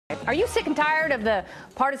Are you sick and tired of the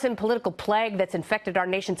partisan political plague that's infected our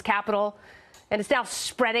nation's capital and is now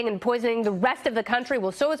spreading and poisoning the rest of the country?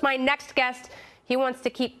 Well, so is my next guest. He wants to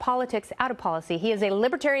keep politics out of policy. He is a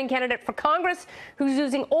Libertarian candidate for Congress who's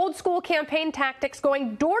using old school campaign tactics,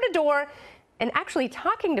 going door to door and actually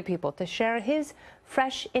talking to people to share his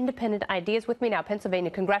fresh, independent ideas. With me now,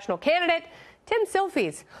 Pennsylvania congressional candidate Tim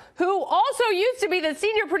Silfies, who also used to be the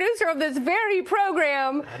senior producer of this very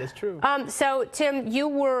program. That is true. So, Tim, you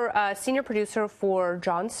were a senior producer for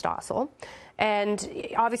John Stossel, and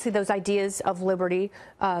obviously those ideas of liberty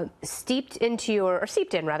seeped in to your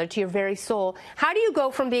very soul. How do you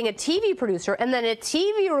go from being a TV producer and then a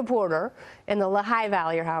TV reporter in the Lehigh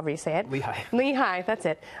Valley, or however you say it? Lehigh, that's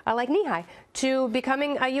it. I like Lehigh, to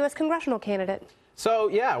becoming a U.S. congressional candidate? So,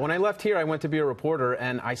 yeah, when I left here, I went to be a reporter,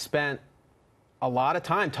 and I spent a lot of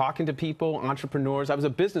time talking to people, entrepreneurs. I was a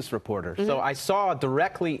business reporter. So I saw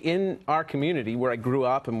directly in our community where I grew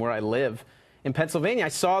up and where I live in Pennsylvania, I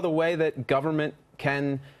saw the way that government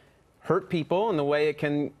can hurt people and the way it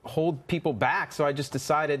can hold people back. So I just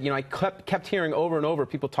decided, I kept hearing over and over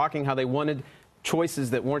people talking how they wanted choices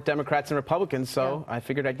that weren't Democrats and Republicans, so I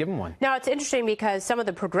figured I'd give them one. Now, it's interesting because some of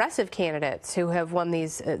the progressive candidates who have won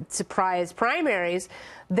these surprise primaries,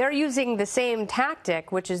 they're using the same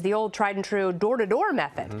tactic, which is the old tried and true door-to-door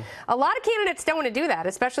method. A lot of candidates don't want to do that,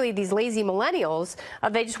 especially these lazy millennials.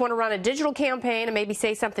 They just want to run a digital campaign and maybe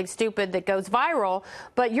say something stupid that goes viral,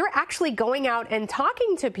 but you're actually going out and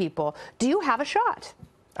talking to people. Do you have a shot?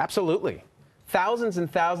 Absolutely. Thousands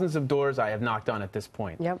and thousands of doors I have knocked on at this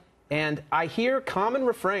point. Yep. And I hear common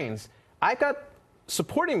refrains. I've got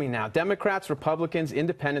supporting me now, Democrats, Republicans,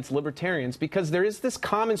 Independents, Libertarians, because there is this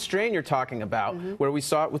common strain you're talking about, where we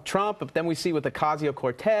saw it with Trump, but then we see with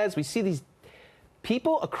Ocasio-Cortez. We see these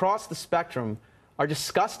people across the spectrum are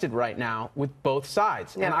disgusted right now with both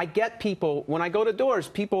sides. And I get people, when I go to doors,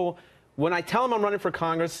 people, when I tell them I'm running for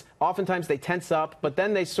Congress, oftentimes they tense up, but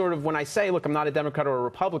then they sort of, when I say, look, I'm not a Democrat or a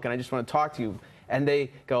Republican, I just want to talk to you, and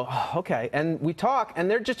they go, oh, okay. And we talk,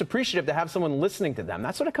 and they're just appreciative to have someone listening to them.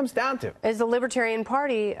 That's what it comes down to. Is the Libertarian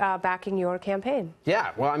Party backing your campaign?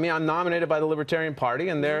 Yeah. Well, I mean, I'm nominated by the Libertarian Party,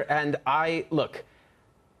 and look,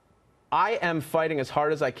 I am fighting as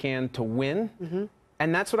hard as I can to win,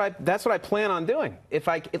 and that's what I plan on doing.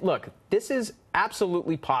 Look, this is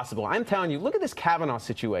absolutely possible. I'm telling you, look at this Kavanaugh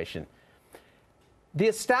situation. The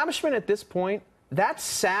establishment at this point, that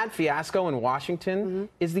sad fiasco in Washington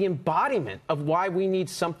is the embodiment of why we need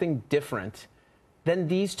something different than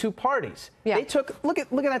these two parties. Yeah. They took, look at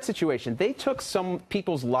that situation. They took some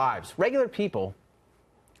people's lives, regular people,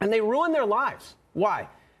 and they ruined their lives. Why?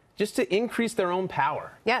 Just to increase their own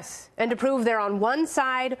power. Yes, and to prove they're on one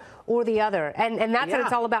side or the other. And that's what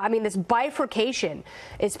it's all about. I mean, this bifurcation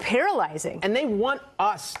is paralyzing. And they want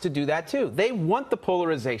us to do that, too. They want the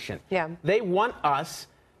polarization. Yeah. They want us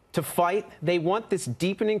to fight. They want this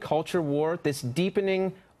deepening culture war, this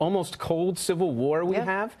deepening, almost cold civil war we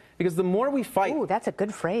have. Because the more we fight... Ooh, that's a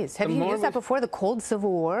good phrase. Have you used that before, the cold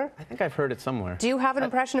civil war? I think I've heard it somewhere. Do you have an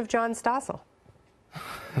impression of John Stossel?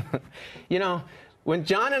 When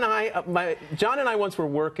John and I once were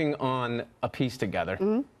working on a piece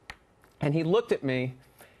together, and he looked at me,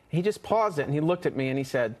 he just paused it, and he looked at me, and he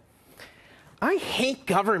said, I hate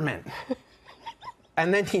government.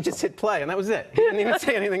 And then he just hit play, and that was it. He didn't even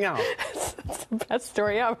say anything else. That's the best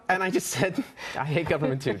story ever. And I just said, I hate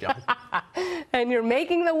government too, John. And you're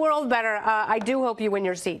making the world better. I do hope you win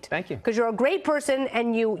your seat. Thank you. Because you're a great person,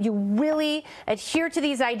 and you really adhere to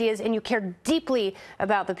these ideas, and you care deeply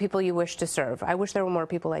about the people you wish to serve. I wish there were more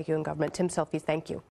people like you in government. Tim Silfies, thank you.